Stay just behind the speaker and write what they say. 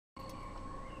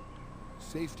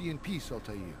Safety and peace,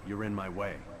 Altair. You're in my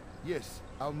way. Yes,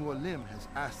 Al-Mualim has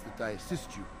asked that I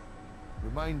assist you.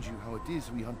 Remind you how it is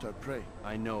we hunt our prey.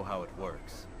 I know how it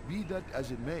works. Be that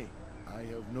as it may, I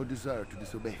have no desire to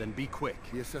disobey. Then be quick.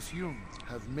 The Assassin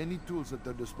have many tools at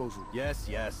their disposal. Yes,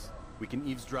 yes. We can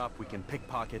eavesdrop, we can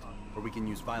pickpocket, or we can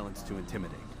use violence to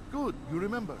intimidate. Good, you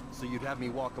remember. So you'd have me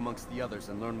walk amongst the others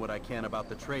and learn what I can about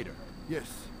the traitor?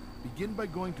 Yes. Begin by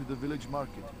going to the village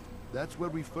market. That's where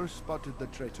we first spotted the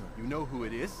traitor. You know who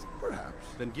it is? Perhaps.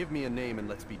 Then give me a name and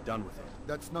let's be done with it.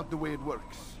 That's not the way it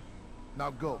works.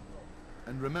 Now go.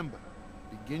 And remember,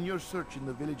 begin your search in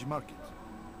the village market.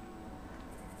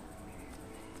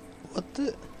 What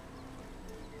the?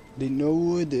 They know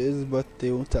who it is, but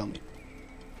they won't tell me.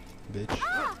 Bitch.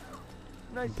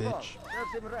 Nice Bitch. ball.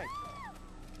 Serves him right.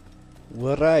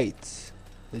 We're right.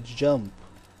 Let's jump.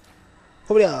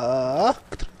 Hobya!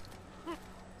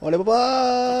 Ole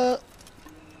baba!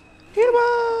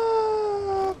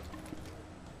 Hirba!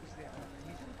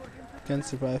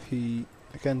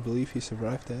 I can't believe he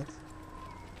survived that.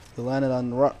 He landed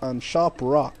on sharp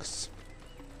rocks.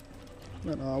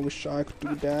 Man, I wish I could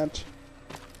do that.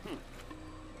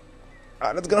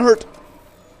 Ah, that's gonna hurt.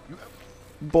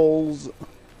 Balls.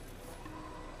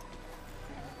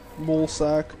 Ball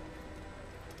sack.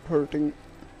 Hurting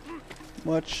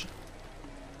much.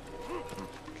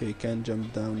 Okay, can't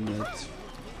jump down that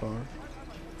far.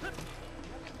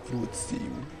 It would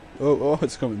seem. Oh,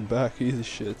 it's coming back. Easy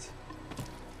shit.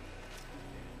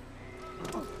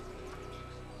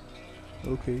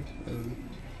 Okay.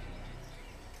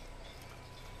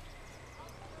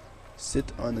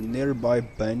 Sit on a nearby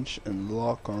bench and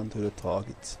lock onto the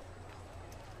target.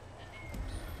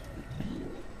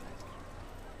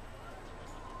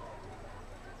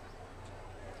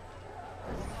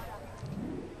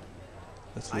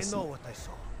 Let's I listen. know what I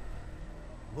saw.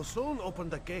 Musul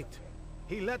opened the gate.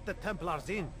 He let the Templars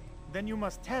in. Then you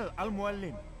must tell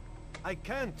Al-Mualim. I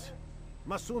can't.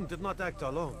 Masun did not act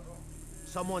alone.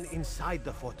 Someone inside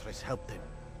the fortress helped him.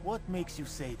 What makes you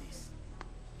say this?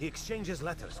 He exchanges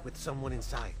letters with someone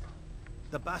inside.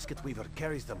 The Basketweaver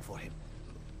carries them for him.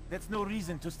 That's no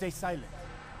reason to stay silent.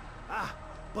 Ah,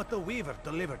 but the Weaver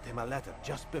delivered him a letter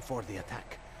just before the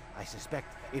attack. I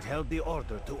suspect it held the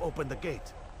order to open the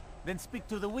gate. Then speak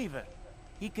to the Weaver.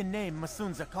 He can name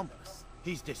Masun's accomplice.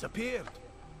 He's disappeared,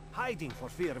 hiding for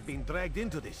fear of being dragged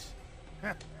into this.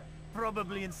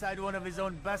 Probably inside one of his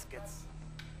own baskets.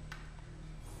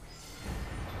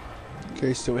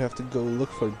 Okay, so we have to go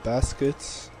look for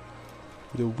baskets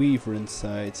with a weaver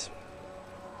inside.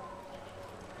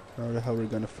 How the hell are we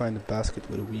gonna find a basket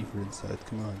with a weaver inside?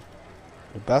 Come on.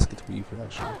 A basket weaver,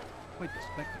 actually. Quite the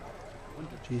spectacle.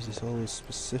 Jesus, all those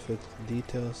specific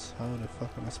details. How the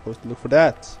fuck am I supposed to look for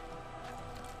that?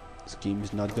 This game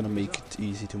is not gonna make it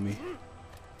easy to me.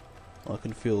 I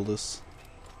can feel this.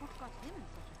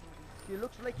 He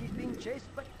looks like he's being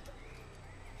chased by...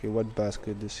 Okay, what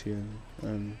basket is here?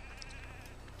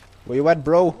 Where you at,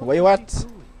 bro? Where you at?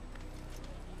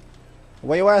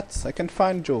 Where you at? I can't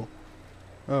find you.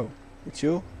 Oh, it's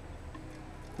you?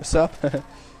 What's up?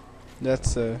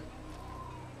 That's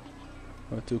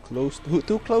too close.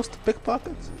 Too close to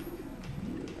pickpockets?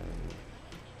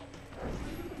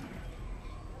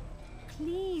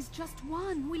 Please, just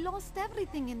one. We lost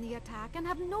everything in the attack and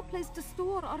have no place to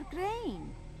store our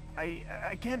grain.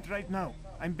 I can't right now.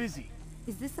 I'm busy.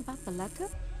 Is this about the letter?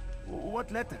 What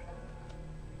letter?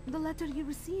 The letter you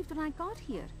received when I got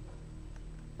here.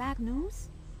 Bad news?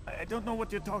 I don't know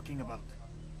what you're talking about.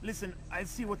 Listen, I'll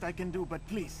see what I can do, but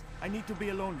please, I need to be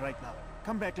alone right now.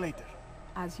 Come back later.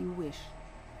 As you wish.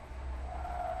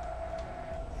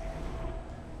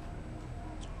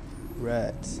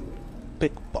 Rats.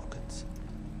 Pickpockets.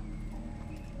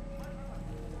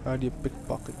 How do you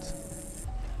pickpocket?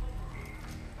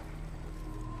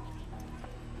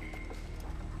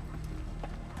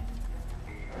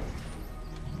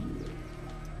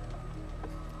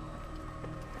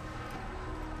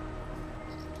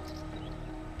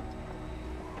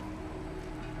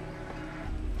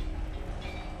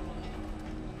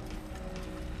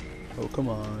 Oh, come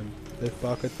on.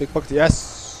 Pickpocket, pickpocket,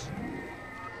 yes!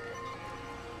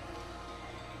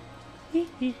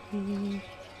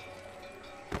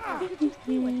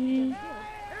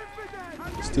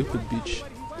 Stupid bitch.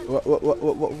 What?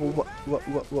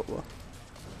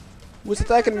 Who's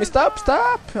attacking me? Stop!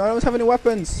 I don't have any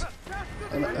weapons!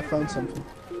 I found something.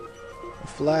 A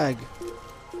flag.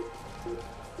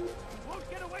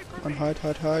 Come on,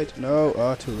 hide. No,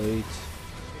 oh, too late.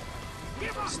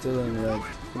 Still in red.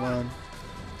 Come on.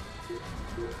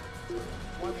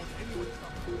 Why won't anyone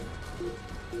stop?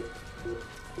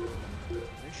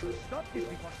 stop this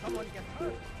before someone gets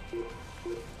hurt.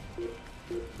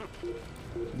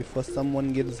 Before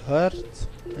someone gets hurt,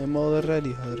 I'm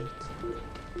already hurt.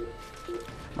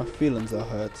 My feelings are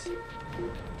hurt.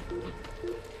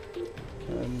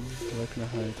 Where can I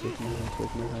hide? Where can I hide? Where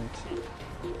can I hide?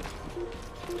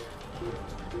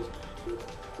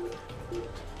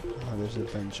 Oh, there's a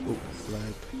bench. Oh,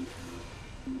 flag.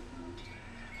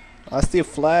 I see a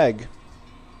flag.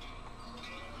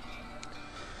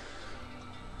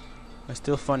 I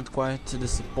still find it quite a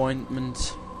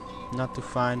disappointment not to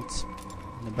find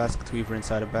the Basketweaver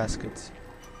inside a basket,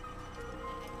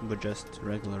 but just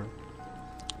regular.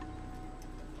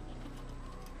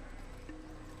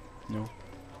 No.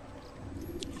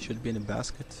 He should be in a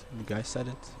basket. The guy said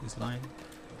it. He's lying.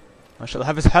 I shall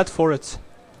have his head for it.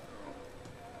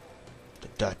 The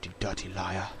dirty, dirty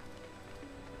liar.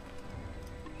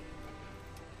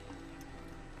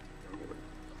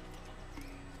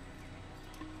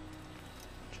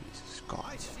 Jesus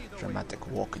God. Dramatic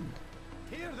walking.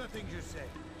 Hear the things you say.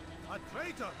 A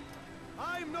traitor.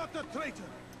 I'm not a traitor.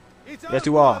 It's Yes,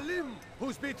 you are. Al-Mualim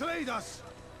who's betrayed us.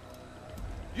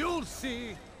 You'll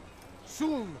see.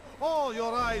 Soon, all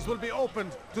your eyes will be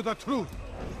opened to the truth.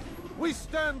 We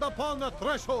stand upon the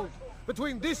threshold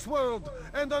between this world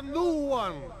and a new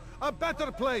one. A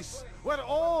better place where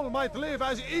all might live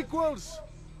as equals.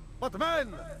 But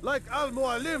men like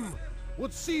Al-Mualim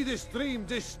would see this dream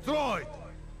destroyed.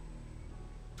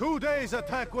 Today's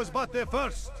attack was but the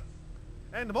first.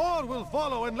 And more will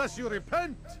follow unless you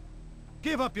repent.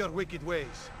 Give up your wicked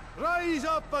ways. Rise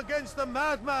up against the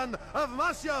madman of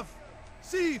Masyaf.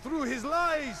 See through his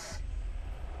lies.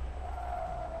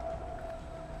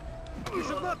 You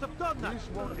should not have done that. This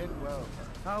won't end well.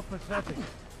 How pathetic.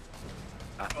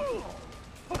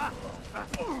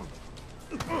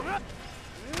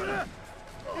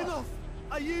 Enough!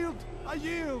 I yield! I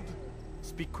yield!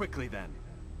 Speak quickly then.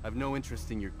 I've no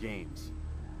interest in your games.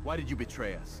 Why did you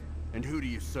betray us? And who do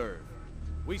you serve?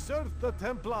 We serve the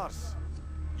Templars.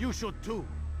 You should too.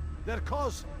 Their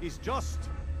cause is just.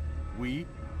 We?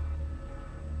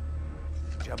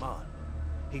 Jamal.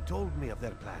 He told me of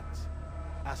their plans.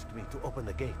 Asked me to open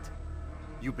the gate.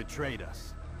 You betrayed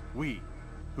us. We,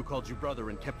 who called you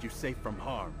brother and kept you safe from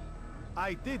harm.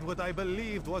 I did what I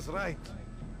believed was right.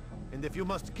 And if you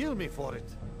must kill me for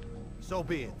it, so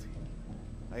be it.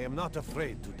 I am not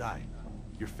afraid to die.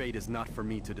 Your fate is not for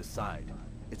me to decide.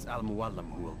 It's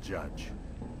Al-Mualim who will judge.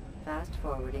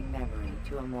 Fast-forwarding memory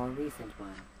to a more recent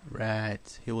one.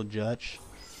 Right, he will judge.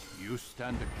 You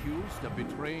stand accused of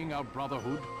betraying our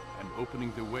brotherhood and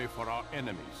opening the way for our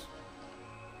enemies.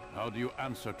 How do you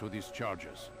answer to these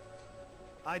charges?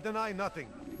 I deny nothing.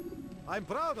 I'm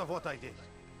proud of what I did.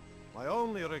 My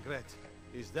only regret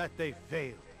is that they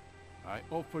failed. I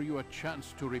offer you a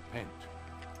chance to repent,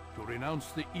 to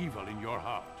renounce the evil in your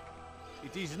heart.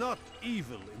 It is not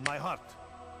evil in my heart,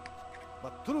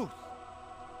 but truth.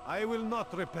 I will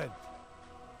not repent.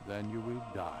 Then you will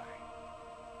die.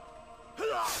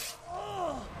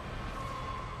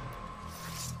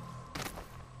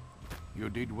 You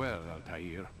did well,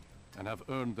 Altair, and have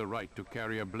earned the right to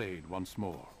carry a blade once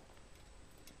more.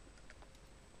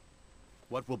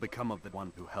 What will become of the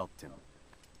one who helped him?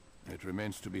 It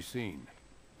remains to be seen.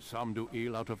 Some do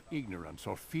ill out of ignorance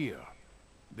or fear.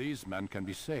 These men can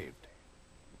be saved.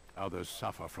 Others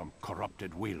suffer from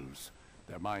corrupted wills,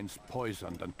 their minds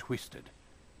poisoned and twisted.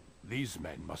 These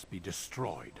men must be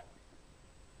destroyed.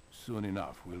 Soon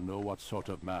enough, we'll know what sort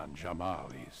of man Jamal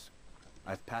is.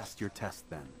 I've passed your test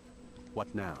then.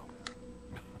 What now?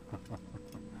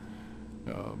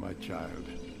 Oh, my child.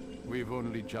 We've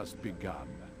only just begun.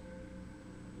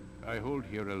 I hold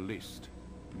here a list.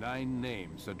 9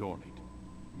 names adorn it.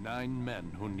 9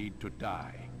 men who need to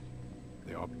die.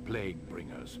 They are plague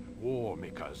bringers, war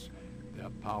makers. Their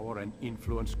power and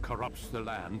influence corrupts the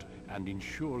land and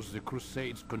ensures the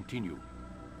crusades continue.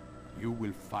 You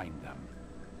will find them.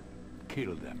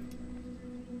 Kill them.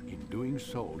 In doing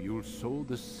so, you'll sow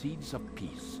the seeds of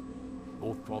peace,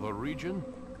 both for the region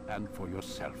and for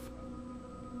yourself.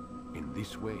 In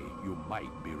this way, you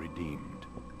might be redeemed.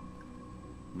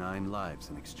 9 lives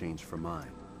in exchange for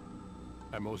mine.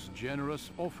 A most generous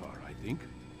offer, I think.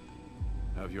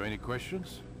 Have you any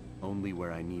questions? Only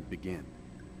where I need begin.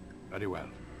 Very well.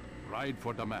 Ride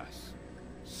for Damas.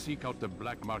 Seek out the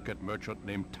black market merchant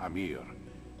named Tamir.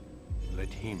 Let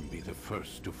him be the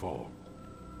first to fall.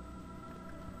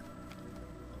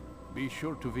 Be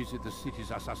sure to visit the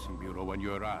city's assassin bureau when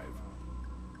you arrive.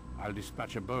 I'll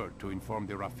dispatch a bird to inform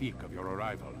the Rafiq of your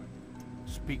arrival.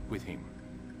 Speak with him.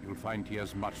 You'll find he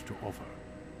has much to offer.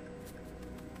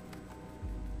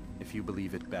 If you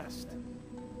believe it best.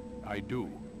 I do.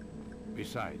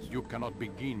 Besides, you cannot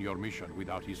begin your mission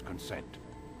without his consent.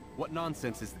 What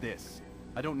nonsense is this?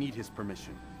 I don't need his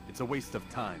permission. It's a waste of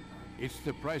time. It's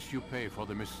the price you pay for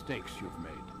the mistakes you've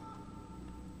made.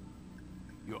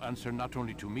 You answer not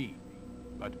only to me,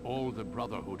 but all the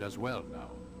Brotherhood as well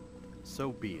now.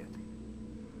 So be it.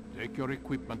 Take your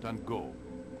equipment and go.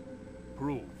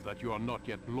 Prove that you are not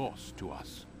yet lost to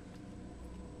us.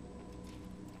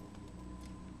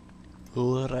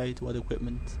 Alright, what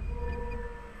equipment?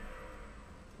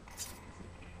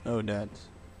 Oh, that.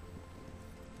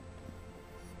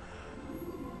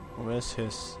 Where's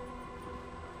his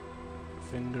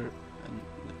finger and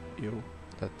ew?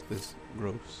 That is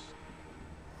gross.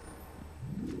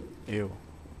 Ew.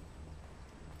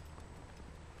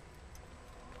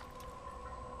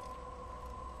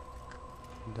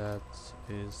 That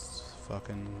is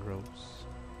fucking gross.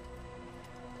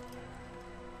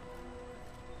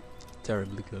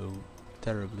 Terribly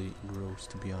gross,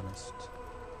 to be honest.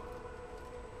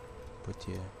 But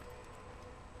yeah.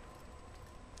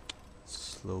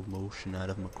 Slow motion out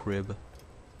of my crib.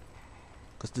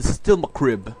 Cause this is still my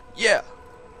crib. Yeah!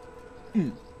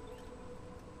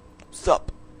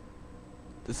 Sup?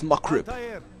 This is my crib.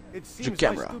 Altair, it seems my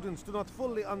camera. students do not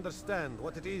fully understand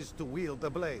what it is to wield a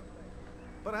blade.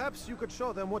 Perhaps you could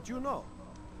show them what you know.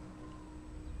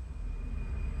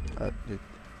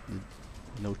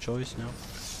 No choice now.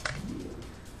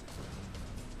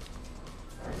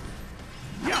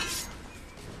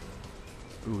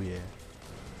 Ooh yeah.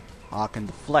 I can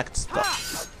deflect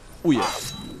stuff. Ooh yeah.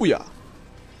 Ooh yeah.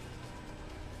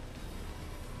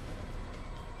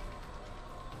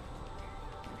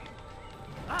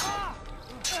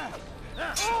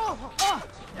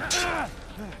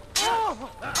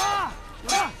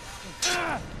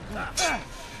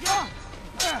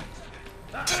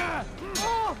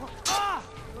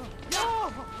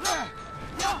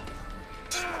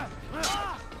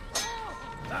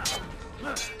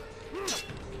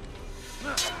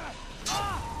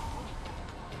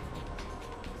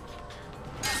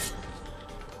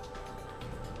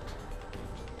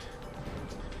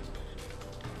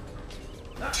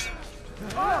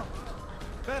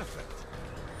 Perfect.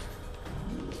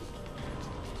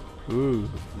 Ooh,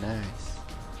 nice.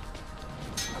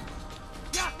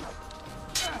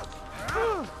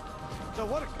 The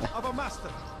work of a master.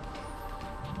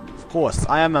 Of course,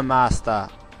 I am a master.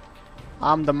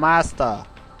 I'm the master.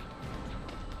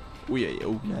 Ooh yeah, yeah.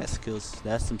 Ooh, nice skills.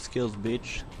 That's some skills,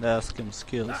 bitch. That's some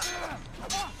skills.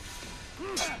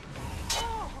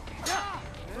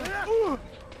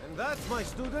 And that, my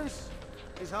students,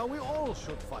 is how we all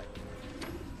should fight.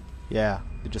 Yeah,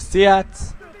 did you see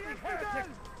it?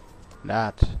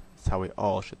 That is how we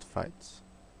all should fight.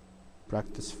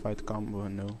 Practice fight combo,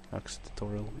 no. Exit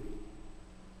tutorial.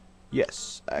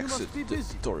 Yes, exit be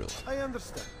busy. tutorial. I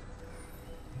understand.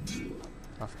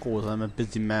 Of course, I'm a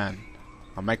busy man.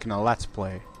 I'm making a let's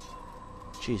play.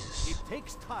 Jesus. It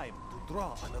takes time to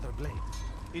draw another blade.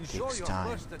 Ensure Takes your time.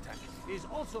 first attack is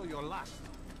also your last.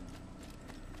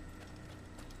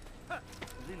 Has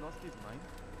he lost his mind?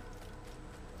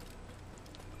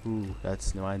 Ooh,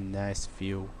 that's a nice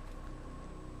view.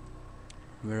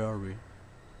 Where are we?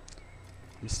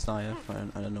 Messiah?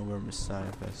 I don't know where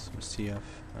Messiah is. Messiah?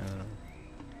 I don't know.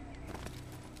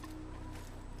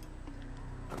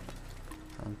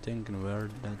 I'm thinking where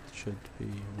that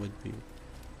would be.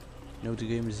 You know, the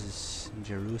game is in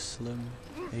Jerusalem,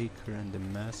 Acre and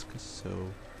Damascus, so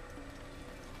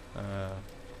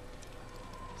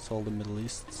it's all the Middle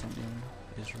East somewhere,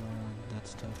 Israel, that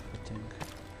stuff, I think.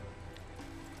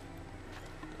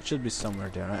 It should be somewhere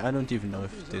there. I don't even know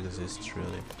if it exists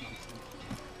really.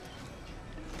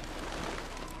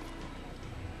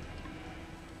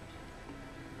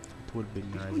 It would be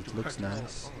nice. It looks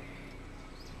nice.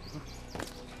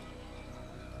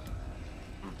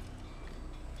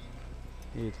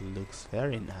 It looks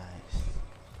very nice.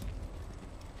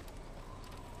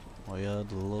 Oh yeah,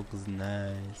 it looks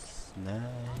nice.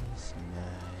 Nice,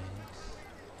 nice.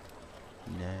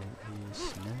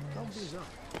 Nice, nice.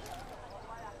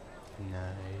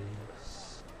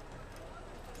 Nice.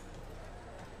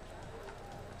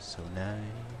 So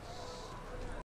nice.